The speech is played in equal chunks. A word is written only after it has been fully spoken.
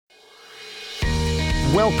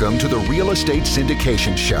Welcome to the Real Estate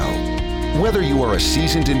Syndication Show. Whether you are a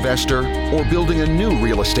seasoned investor or building a new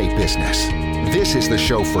real estate business, this is the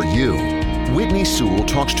show for you. Whitney Sewell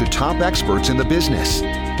talks to top experts in the business.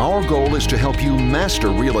 Our goal is to help you master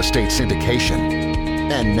real estate syndication.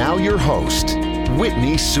 And now your host,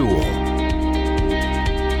 Whitney Sewell.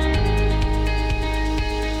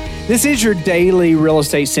 This is your daily real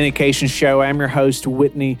estate syndication show. I'm your host,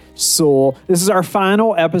 Whitney Sewell. This is our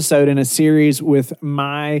final episode in a series with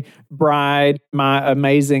my bride, my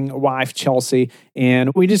amazing wife, Chelsea.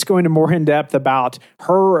 And we just go into more in depth about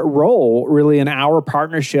her role really in our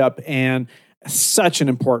partnership, and such an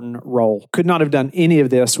important role. Could not have done any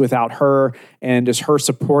of this without her and just her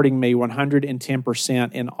supporting me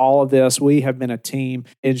 110% in all of this. We have been a team,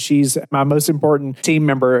 and she's my most important team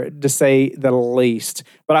member, to say the least.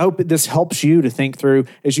 But I hope that this helps you to think through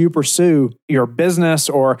as you pursue your business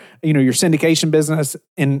or, your syndication business,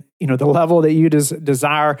 and, the level that you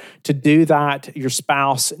desire to do that. Your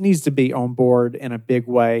spouse needs to be on board in a big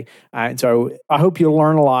way. And so I hope you'll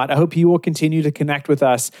learn a lot. I hope you will continue to connect with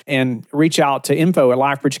us and reach out to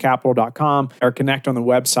info@lifebridgecapital.com or connect on the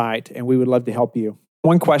website, and we would love to help you.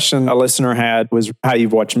 One question a listener had was how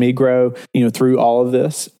you've watched me grow, through all of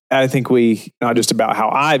this. I think not just about how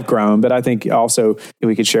I've grown, but I think also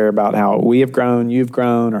we could share about how we have grown, you've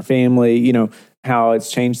grown, our family, how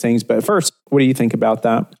it's changed things. But first, what do you think about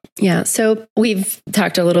that? Yeah. So we've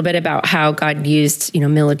talked a little bit about how God used,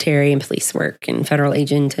 military and police work and federal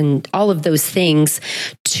agent and all of those things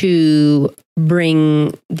to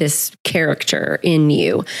bring this character in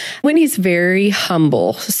you. Whitney's very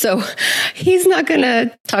humble, so he's not going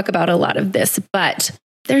to talk about a lot of this, but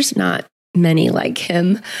there's not many like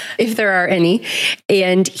him, if there are any.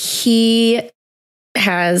 And he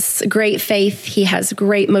has great faith. He has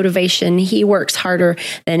great motivation. He works harder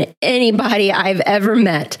than anybody I've ever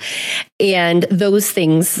met. And those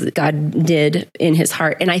things God did in his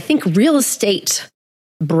heart. And I think real estate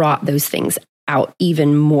brought those things out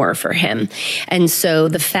even more for him. And so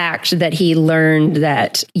the fact that he learned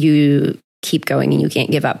that you keep going and you can't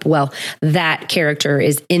give up, well, that character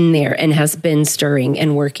is in there and has been stirring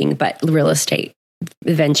and working. But real estate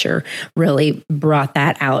venture really brought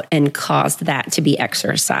that out and caused that to be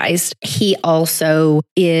exercised. He also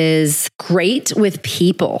is great with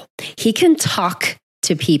people. He can talk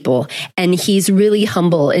to people, and he's really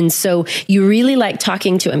humble. And so you really like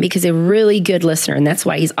talking to him because he's a really good listener. And that's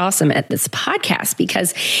why he's awesome at this podcast,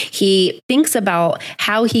 because he thinks about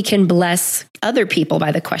how he can bless other people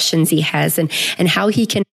by the questions he has, and how he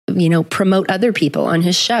can promote other people on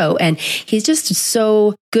his show. And he's just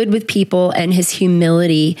so good with people, and his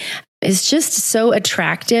humility is just so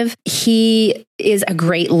attractive. He is a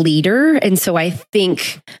great leader. And so I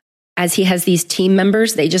think as he has these team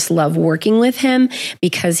members, they just love working with him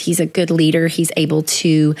because he's a good leader. He's able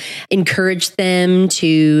to encourage them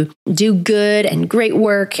to do good and great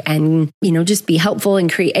work and, just be helpful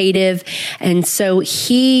and creative. And so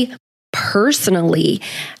he personally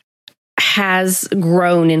has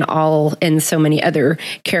grown in so many other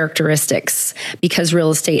characteristics because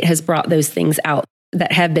real estate has brought those things out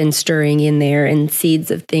that have been stirring in there and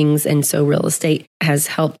seeds of things. And so real estate has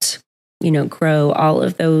helped, grow all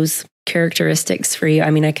of those characteristics for you.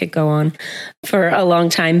 I mean, I could go on for a long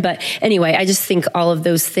time, but anyway, I just think all of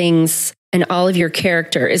those things and all of your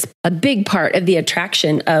character is a big part of the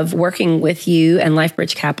attraction of working with you and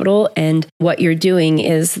LifeBridge Capital. And what you're doing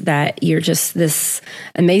is that you're just this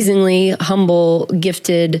amazingly humble,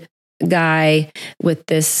 gifted guy with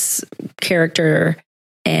this character,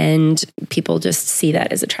 and people just see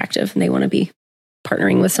that as attractive and they want to be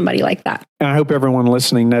partnering with somebody like that. And I hope everyone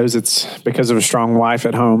listening knows it's because of a strong wife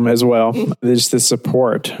at home as well. There's the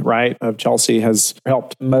support, right, of Chelsea has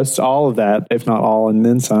helped most all of that, if not all, and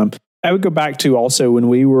then some. I would go back to also when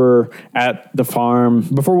we were at the farm,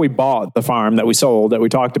 before we bought the farm that we sold, that we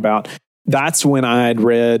talked about, that's when I had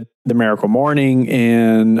read The Miracle Morning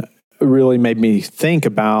and really made me think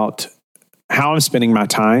about how I'm spending my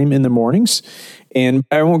time in the mornings. And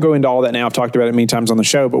I won't go into all that now. I've talked about it many times on the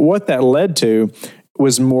show, but what that led to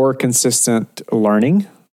was more consistent learning,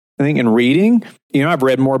 I think, and reading. I've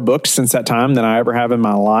read more books since that time than I ever have in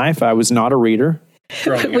my life. I was not a reader.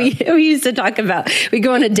 We used to talk about, we'd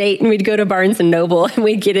go on a date and we'd go to Barnes and Noble and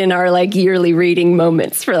we'd get in our yearly reading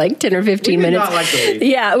moments for 10 or 15 minutes. Not like to read.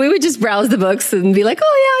 Yeah, we would just browse the books and be like, oh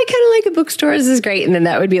yeah, I kind of like a bookstore. This is great. And then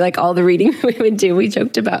that would be all the reading we would do, we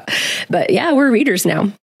joked about. But yeah, we're readers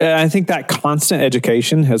now. I think that constant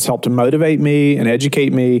education has helped to motivate me and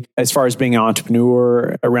educate me as far as being an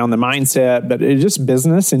entrepreneur around the mindset, but it's just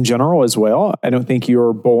business in general as well. I don't think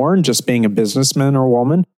you're born just being a businessman or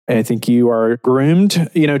woman. I think you are groomed,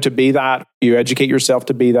 to be that. You educate yourself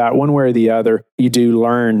to be that one way or the other. You do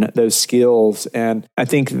learn those skills. And I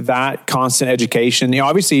think that constant education,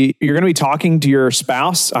 obviously you're going to be talking to your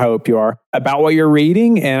spouse, I hope you are, about what you're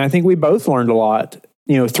reading. And I think we both learned a lot,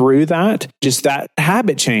 through that, just that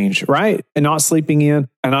habit change, right? And not sleeping in.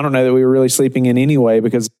 And I don't know that we were really sleeping in anyway,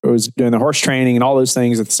 because I was doing the horse training and all those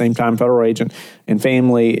things at the same time, federal agent and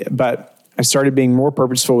family. But I started being more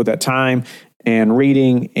purposeful with that time and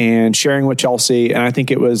reading and sharing with Chelsea. And I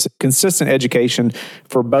think it was consistent education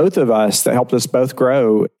for both of us that helped us both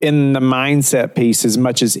grow in the mindset piece as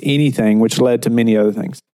much as anything, which led to many other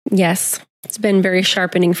things. Yes. It's been very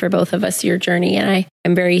sharpening for both of us, your journey. And I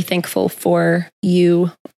am very thankful for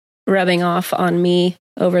you rubbing off on me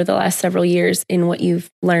over the last several years in what you've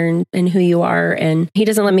learned and who you are. And he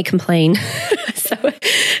doesn't let me complain. So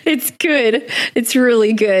it's good. It's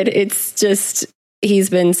really good. It's just, he's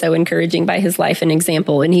been so encouraging by his life and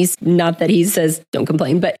example. And he's not that he says, don't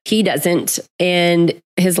complain, but he doesn't. And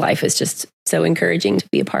his life is just so encouraging to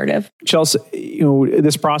be a part of. Chelsea,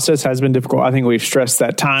 this process has been difficult. I think we've stressed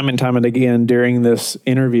that time and time and again during this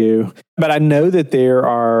interview. But I know that there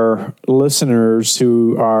are listeners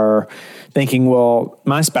who are thinking, well,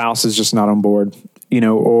 my spouse is just not on board.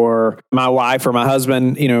 Or my wife or my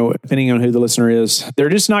husband, depending on who the listener is, they're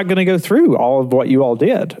just not going to go through all of what you all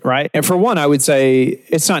did, right? And for one, I would say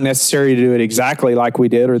it's not necessary to do it exactly like we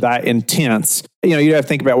did or that intense. You have to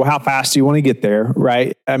think about, well, how fast do you want to get there,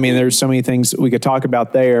 right? I mean, there's so many things we could talk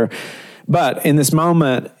about there. But in this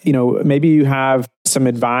moment, maybe you have some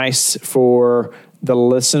advice for the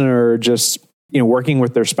listener just working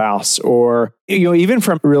with their spouse, or, even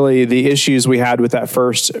from really the issues we had with that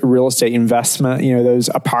first real estate investment, those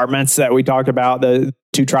apartments that we talked about, the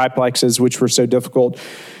 2 triplexes, which were so difficult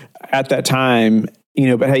at that time,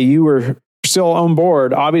 but hey, you were still on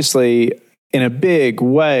board, obviously, in a big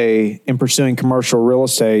way in pursuing commercial real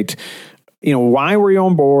estate. Why were you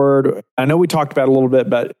on board? I know we talked about it a little bit,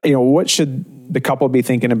 but, what should the couple be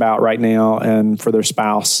thinking about right now and for their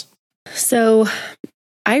spouse? So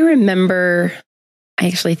I remember, I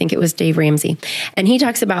actually think it was Dave Ramsey, and he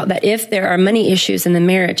talks about that if there are money issues in the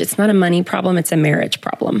marriage, it's not a money problem, it's a marriage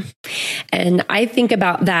problem. And I think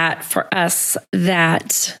about that for us,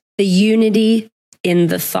 that the unity in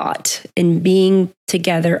the thought and being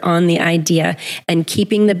together on the idea and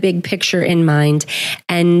keeping the big picture in mind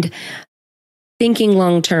and thinking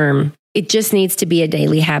long term, it just needs to be a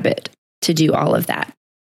daily habit to do all of that.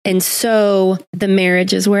 And so the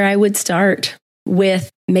marriage is where I would start,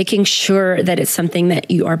 with making sure that it's something that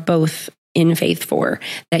you are both in faith for,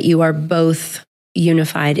 that you are both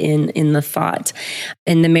unified in the thought.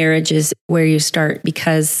 And the marriage is where you start,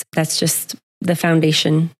 because that's just the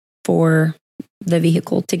foundation for the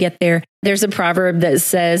vehicle to get there. There's a proverb that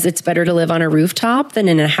says it's better to live on a rooftop than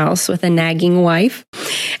in a house with a nagging wife.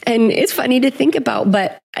 And it's funny to think about,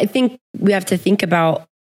 but I think we have to think about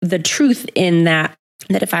the truth in that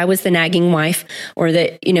if I was the nagging wife, or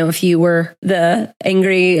that, if you were the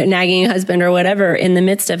angry, nagging husband or whatever in the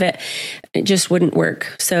midst of it, it just wouldn't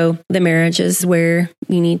work. So the marriage is where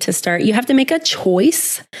you need to start. You have to make a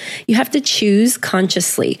choice. You have to choose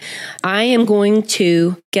consciously. I am going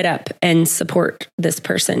to get up and support this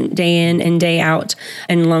person day in and day out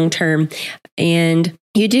and long term. And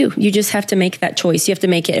you just have to make that choice. You have to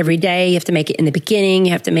make it every day. You have to make it in the beginning.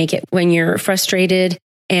 You have to make it when you're frustrated.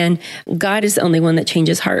 And God is the only one that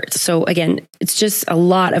changes hearts. So again, it's just a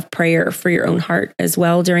lot of prayer for your own heart as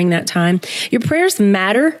well during that time. Your prayers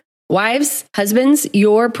matter. Wives, husbands,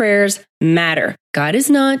 your prayers matter. God is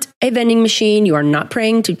not a vending machine. You are not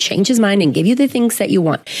praying to change his mind and give you the things that you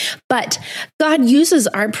want. But God uses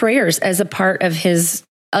our prayers as a part of his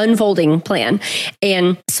unfolding plan.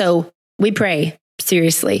 And so we pray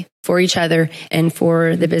seriously for each other and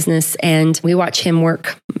for the business. And we watch him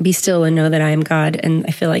work. Be still and know that I am God. And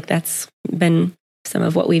I feel like that's been some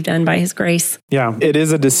of what we've done by his grace. Yeah, it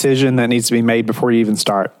is a decision that needs to be made before you even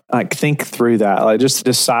start. Think through that. Just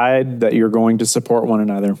decide that you're going to support one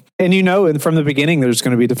another. And and from the beginning, there's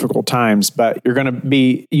going to be difficult times, but you're going to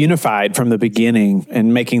be unified from the beginning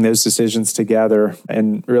and making those decisions together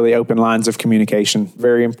and really open lines of communication.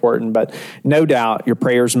 Very important. But no doubt your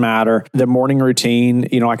prayers matter. The morning routine,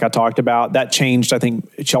 like I talked about, that changed, I think,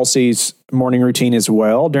 Chelsea's morning routine as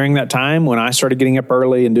well during that time when I started getting up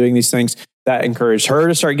early and doing these things. That encouraged her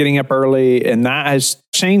to start getting up early. And that has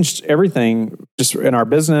changed everything just in our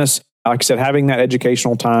business. Like I said, having that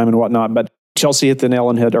educational time and whatnot. But Chelsea hit the nail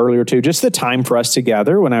on the head earlier too. Just the time for us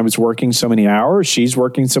together when I was working so many hours, she's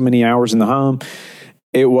working so many hours in the home.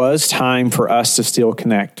 It was time for us to still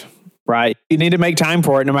connect, right? You need to make time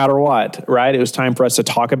for it no matter what, right? It was time for us to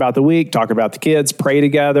talk about the week, talk about the kids, pray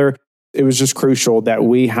together. It was just crucial that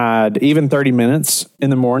we had even 30 minutes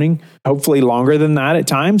in the morning, hopefully longer than that at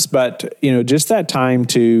times, but just that time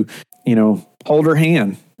to, hold her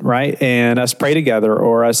hand, right? And us pray together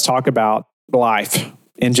or us talk about life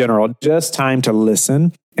in general, just time to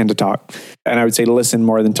listen and to talk. And I would say listen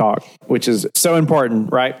more than talk, which is so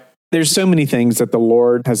important, right? There's so many things that the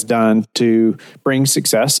Lord has done to bring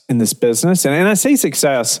success in this business. And I say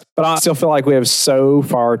success, but I still feel like we have so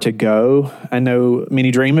far to go. I know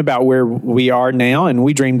many dream about where we are now, and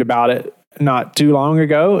we dreamed about it not too long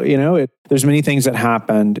ago. There's many things that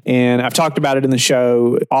happened, and I've talked about it in the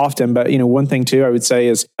show often, but one thing too, I would say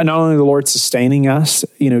is not only the Lord sustaining us,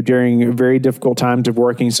 during very difficult times of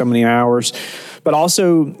working so many hours, but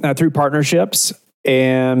also through partnerships.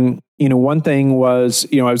 And, one thing was,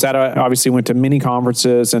 I was obviously went to many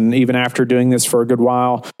conferences, and even after doing this for a good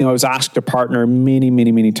while, I was asked to partner many,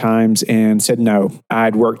 many, many times and said no.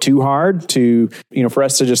 I'd worked too hard to, for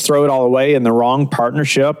us to just throw it all away in the wrong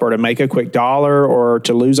partnership or to make a quick dollar or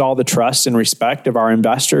to lose all the trust and respect of our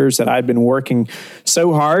investors that I'd been working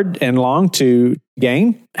so hard and long to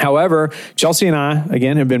gain. However, Chelsea and I,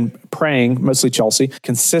 again, have been praying, mostly Chelsea,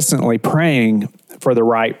 consistently praying for the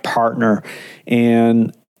right partner.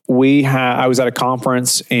 And I was at a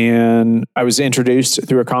conference and I was introduced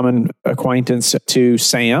through a common acquaintance to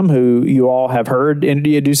Sam, who you all have heard and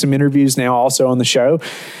do some interviews now also on the show.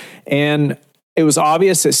 And it was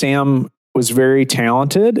obvious that Sam was very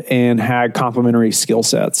talented and had complementary skill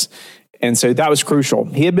sets. And so that was crucial.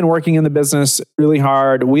 He had been working in the business really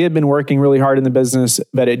hard. We had been working really hard in the business,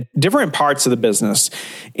 but at different parts of the business.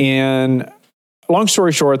 And long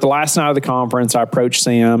story short, the last night of the conference, I approached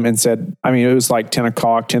Sam and said, it was like 10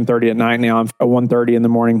 o'clock, 10:30 at night now. I'm a 1:30 in the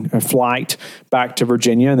morning flight back to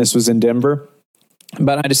Virginia, and this was in Denver.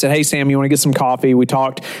 But I just said, hey, Sam, you want to get some coffee? We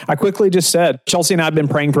talked. I quickly just said, Chelsea and I have been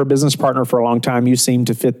praying for a business partner for a long time. You seem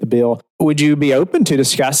to fit the bill. Would you be open to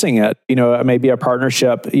discussing it? Maybe a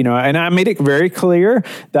partnership, and I made it very clear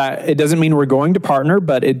that it doesn't mean we're going to partner,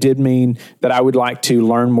 but it did mean that I would like to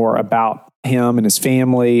learn more about him and his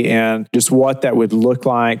family and just what that would look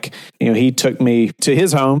like. He took me to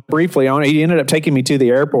his home briefly. He ended up taking me to the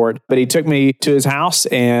airport, but he took me to his house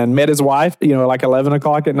and met his wife, like 11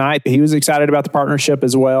 o'clock at night. He was excited about the partnership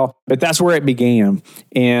as well, but that's where it began.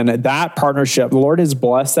 And that partnership, the Lord has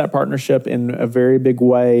blessed that partnership in a very big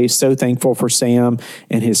way. So thankful for Sam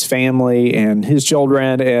and his family and his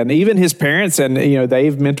children and even his parents. And,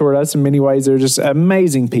 they've mentored us in many ways. They're just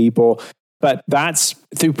amazing people. But that's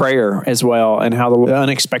through prayer as well, and how the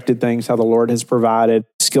unexpected things, how the Lord has provided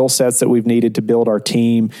skill sets that we've needed to build our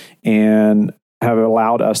team and have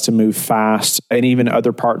allowed us to move fast. And even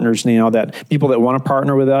other partners now, that people that want to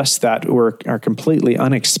partner with us that are completely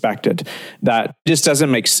unexpected. That just doesn't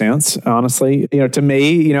make sense, honestly. To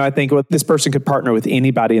me, I think this person could partner with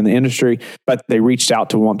anybody in the industry, but they reached out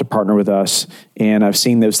to want to partner with us. And I've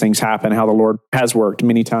seen those things happen, how the Lord has worked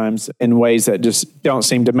many times in ways that just don't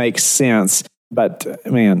seem to make sense. But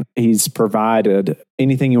man, He's provided.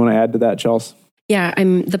 Anything you want to add to that, Chelsea? Yeah,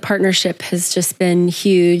 the partnership has just been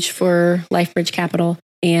huge for LifeBridge Capital.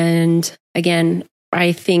 And again,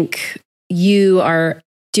 I think you are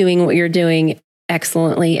doing what you're doing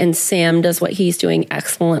excellently, and Sam does what he's doing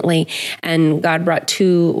excellently. And God brought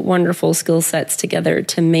two wonderful skill sets together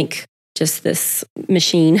to make just this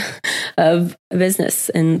machine of business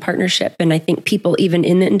and partnership. And I think people even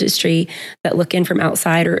in the industry that look in from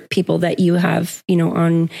outside, or people that you have,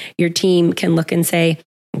 on your team, can look and say,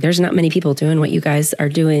 there's not many people doing what you guys are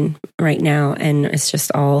doing right now. And it's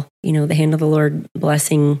just all, the hand of the Lord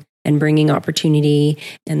blessing and bringing opportunity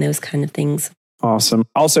and those kind of things. Awesome.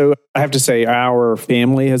 Also, I have to say our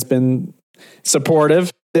family has been supportive.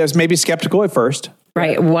 There's maybe skeptical at first.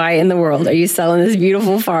 Right. Why in the world are you selling this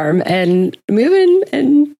beautiful farm and moving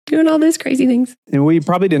and doing all those crazy things? And we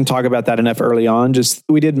probably didn't talk about that enough early on.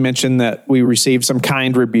 We did mention that we received some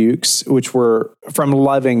kind rebukes, which were from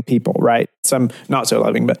loving people, right? Some not so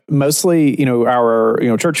loving, but mostly, our,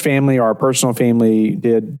 church family or our personal family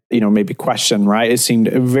did, maybe question, right? It seemed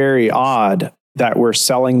very odd that we're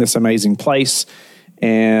selling this amazing place.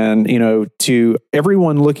 And, to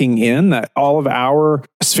everyone looking in, that all of our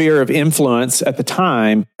sphere of influence at the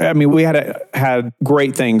time, we had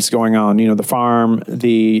great things going on, the farm,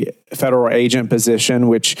 the federal agent position,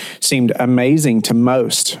 which seemed amazing to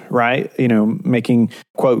most, right? Making,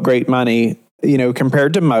 quote, great money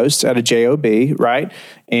compared to most at a job, right?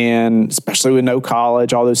 And especially with no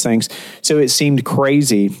college, all those things. So it seemed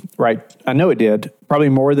crazy, right? I know it did, probably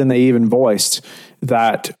more than they even voiced,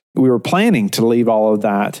 that we were planning to leave all of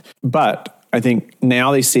that. But I think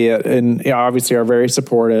now they see it and obviously are very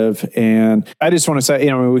supportive. And I just want to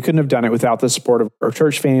say, we couldn't have done it without the support of our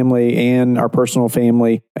church family and our personal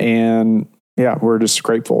family. And yeah, we're just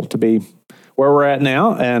grateful to be where we're at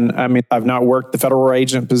now. And I mean, I've not worked the federal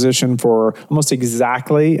agent position for almost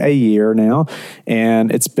exactly a year now,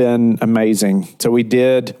 and it's been amazing. So we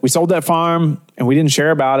sold that farm and we didn't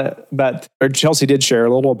share about it, or Chelsea did share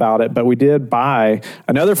a little about it, but we did buy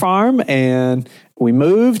another farm and we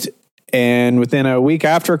moved. And within a week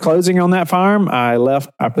after closing on that farm, I left.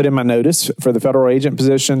 I put in my notice for the federal agent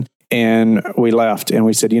position and we left. And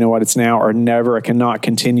we said, you know what, it's now or never. I cannot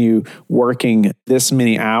continue working this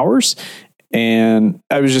many hours. And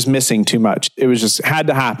I was just missing too much. It was just had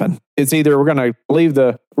to happen. It's either we're going to leave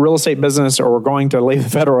the real estate business or we're going to leave the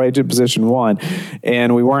federal agent position one.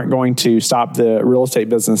 And we weren't going to stop the real estate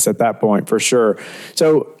business at that point for sure.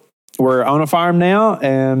 So we're on a farm now.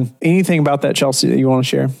 And anything about that, Chelsea, that you want to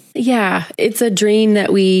share? Yeah, it's a dream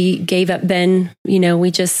that we gave up then.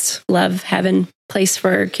 We just love having place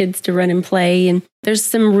for our kids to run and play. And there's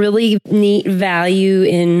some really neat value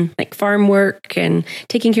in like farm work and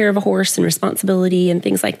taking care of a horse and responsibility and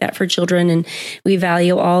things like that for children. And we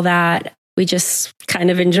value all that. We just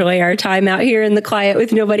kind of enjoy our time out here in the quiet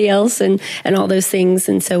with nobody else and all those things.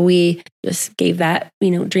 And so we just gave that,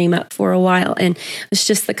 dream up for a while. And it's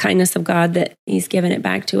just the kindness of God that he's given it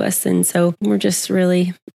back to us. And so we're just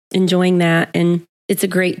really enjoying that. And it's a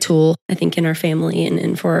great tool, I think, in our family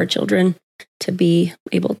and for our children to be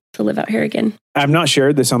able to live out here again. I've not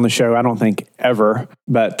shared this on the show, I don't think ever,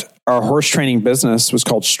 but our horse training business was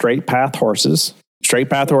called Straight Path Horses.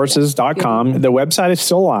 straightpathhorses.com. The website is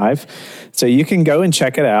still live. So you can go and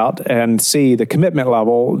check it out and see the commitment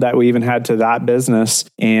level that we even had to that business.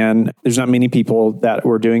 And there's not many people that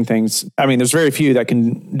were doing things. I mean, there's very few that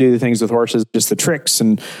can do the things with horses, just the tricks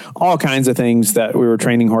and all kinds of things that we were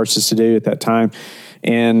training horses to do at that time.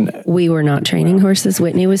 And we were not training horses.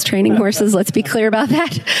 Whitney was training horses. Let's be clear about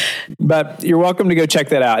that. But you're welcome to go check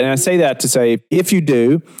that out. And I say that to say, if you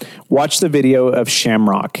do, watch the video of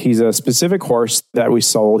Shamrock. He's a specific horse that we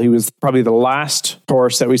sold. He was probably the last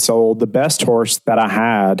horse that we sold, the best horse that I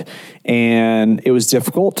had. And it was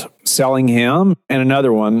difficult selling him and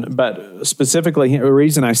another one. But specifically, the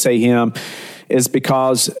reason I say him is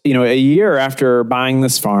because, a year after buying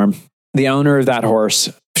this farm, the owner of that horse,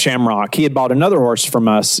 Shamrock, he had bought another horse from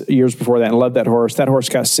us years before that and loved that horse. That horse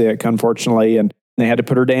got sick, unfortunately, and they had to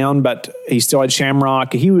put her down, but he still had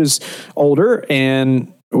Shamrock. He was older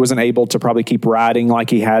and wasn't able to probably keep riding like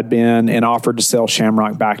he had been and offered to sell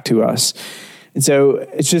Shamrock back to us. And so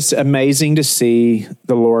it's just amazing to see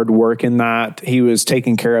the Lord work in that. He was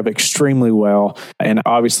taken care of extremely well. And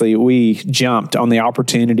obviously we jumped on the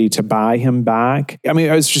opportunity to buy him back. I mean,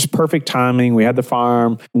 it was just perfect timing. We had the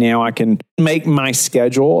farm. Now I can make my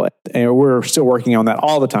schedule, and we're still working on that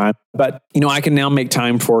all the time. But, I can now make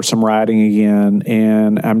time for some riding again.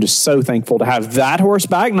 And I'm just so thankful to have that horse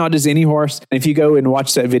back, not just any horse. And if you go and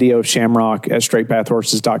watch that video of Shamrock at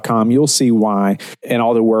straightpathhorses.com, you'll see why and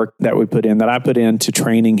all the work that we put in, that I put into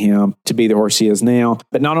training him to be the horse he is now.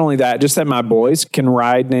 But not only that, just that my boys can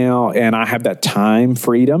ride now and I have that time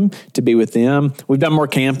freedom to be with them. We've done more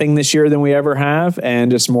camping this year than we ever have,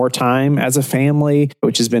 and just more time as a family,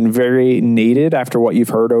 which has been very needed after what you've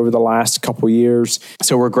heard over the last couple years.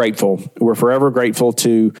 So we're grateful. We're forever grateful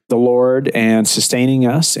to the Lord and sustaining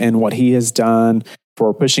us and what he has done,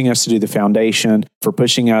 for pushing us to do the foundation, for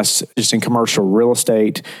pushing us just in commercial real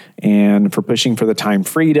estate, and for pushing for the time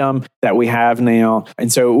freedom that we have now.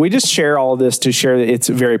 And so we just share all of this to share that it's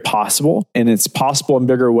very possible, and it's possible in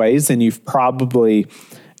bigger ways than you've probably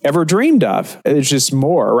ever dreamed of. It's just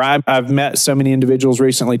more, right? I've met so many individuals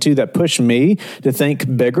recently too that push me to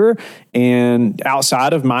think bigger and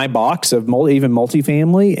outside of my box of even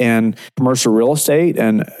multifamily and commercial real estate.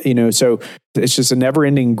 And, so it's just a never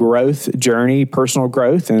ending growth journey, personal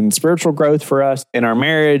growth and spiritual growth for us in our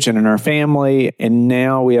marriage and in our family. And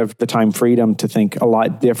now we have the time freedom to think a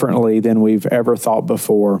lot differently than we've ever thought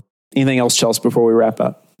before. Anything else, Chelsea, before we wrap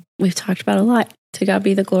up? We've talked about a lot. To God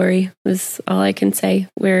be the glory is all I can say.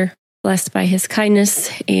 We're blessed by his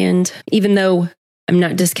kindness. And even though I'm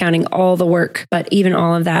not discounting all the work, but even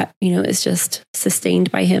all of that, is just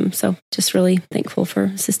sustained by him. So just really thankful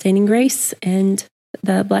for sustaining grace and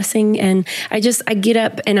the blessing. And I get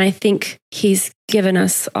up and I think he's given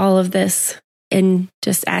us all of this, and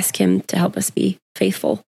just ask him to help us be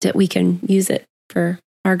faithful, that we can use it for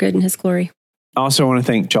our good and his glory. I also want to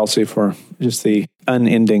thank Chelsea for just the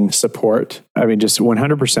unending support. I mean, just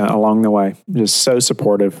 100% along the way. Just so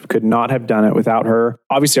supportive. Could not have done it without her.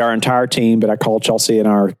 Obviously, our entire team, but I call Chelsea and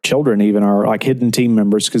our children, even our like hidden team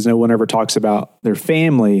members, because no one ever talks about their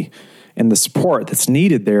family and the support that's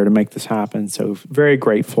needed there to make this happen. So very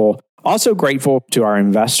grateful. Also grateful to our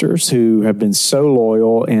investors who have been so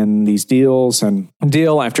loyal in these deals and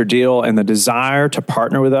deal after deal, and the desire to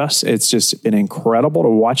partner with us. It's just been incredible to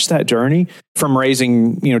watch that journey from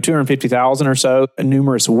raising, $250,000 or so in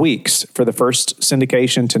numerous weeks for the first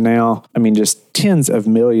syndication to now, just tens of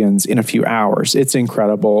millions in a few hours. It's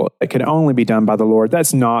incredible. It can only be done by the Lord.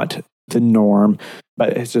 That's not the norm,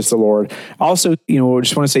 but it's just the Lord. Also, we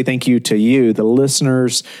just want to say thank you to you, the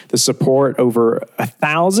listeners, the support. Over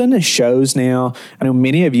 1,000 shows now. I know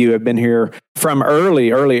many of you have been here from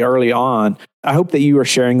early on. I hope that you are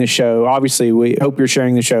sharing the show. Obviously, we hope you're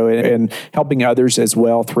sharing the show and helping others as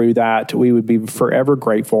well through that. We would be forever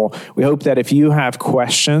grateful. We hope that if you have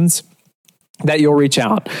questions, that you'll reach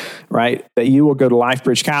out, right? That you will go to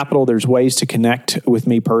LifeBridge Capital. There's ways to connect with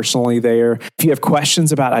me personally there. If you have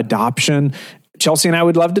questions about adoption, Chelsea and I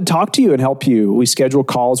would love to talk to you and help you. We schedule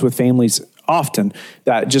calls with families often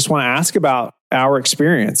that just want to ask about our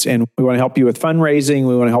experience, and we want to help you with fundraising.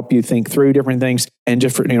 We want to help you think through different things and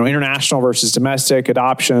different, international versus domestic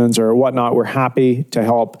adoptions or whatnot. We're happy to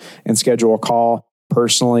help and schedule a call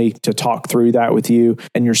personally to talk through that with you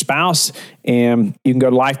and your spouse. And you can go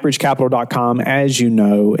to lifebridgecapital.com, as you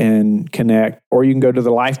know, and connect, or you can go to the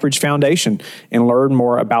LifeBridge Foundation and learn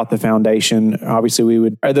more about the foundation. Obviously,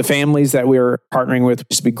 the families that we're partnering with,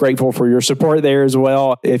 just be grateful for your support there as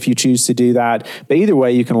well, if you choose to do that. But either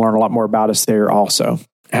way, you can learn a lot more about us there also.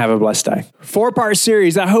 Have a blessed day. 4-part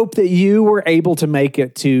series. I hope that you were able to make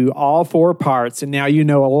it to all 4 parts. And now you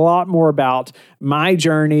know a lot more about my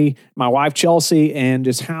journey, my wife, Chelsea, and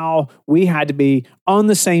just how we had to be on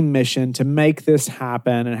the same mission to make this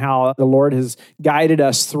happen and how the Lord has guided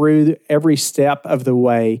us through every step of the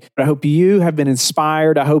way. I hope you have been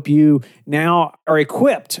inspired. I hope you now are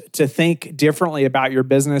equipped to think differently about your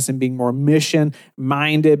business and being more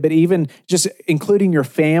mission-minded, but even just including your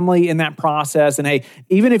family in that process. And hey,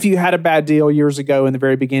 even if you had a bad deal years ago in the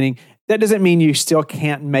very beginning, that doesn't mean you still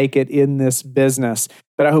can't make it in this business.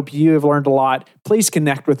 But I hope you have learned a lot. Please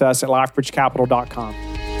connect with us at lifebridgecapital.com.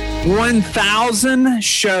 1,000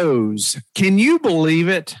 shows. Can you believe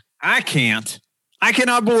it? I can't. I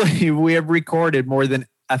cannot believe we have recorded more than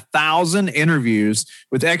 1,000 interviews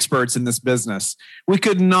with experts in this business. We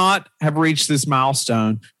could not have reached this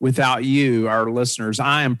milestone without you, our listeners.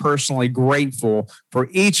 I am personally grateful for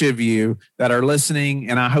each of you that are listening,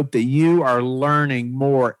 and I hope that you are learning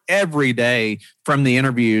more every day from the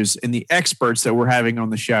interviews and the experts that we're having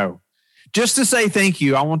on the show. Just to say thank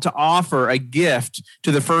you, I want to offer a gift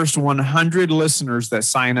to the first 100 listeners that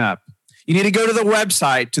sign up. You need to go to the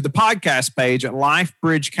website, to the podcast page at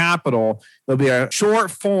LifeBridge Capital. There'll be a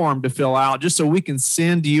short form to fill out just so we can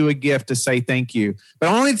send you a gift to say thank you, but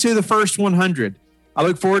only to the first 100. I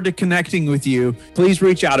look forward to connecting with you. Please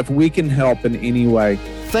reach out if we can help in any way.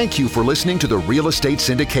 Thank you for listening to the Real Estate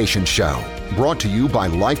Syndication Show, brought to you by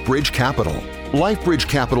LifeBridge Capital. LifeBridge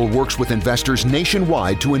Capital works with investors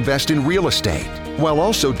nationwide to invest in real estate, while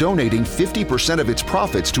also donating 50% of its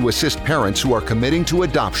profits to assist parents who are committing to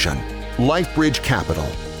adoption. LifeBridge Capital,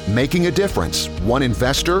 making a difference, one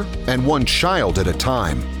investor and one child at a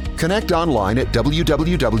time. Connect online at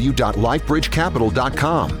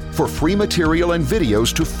www.lifebridgecapital.com for free material and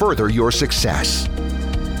videos to further your success.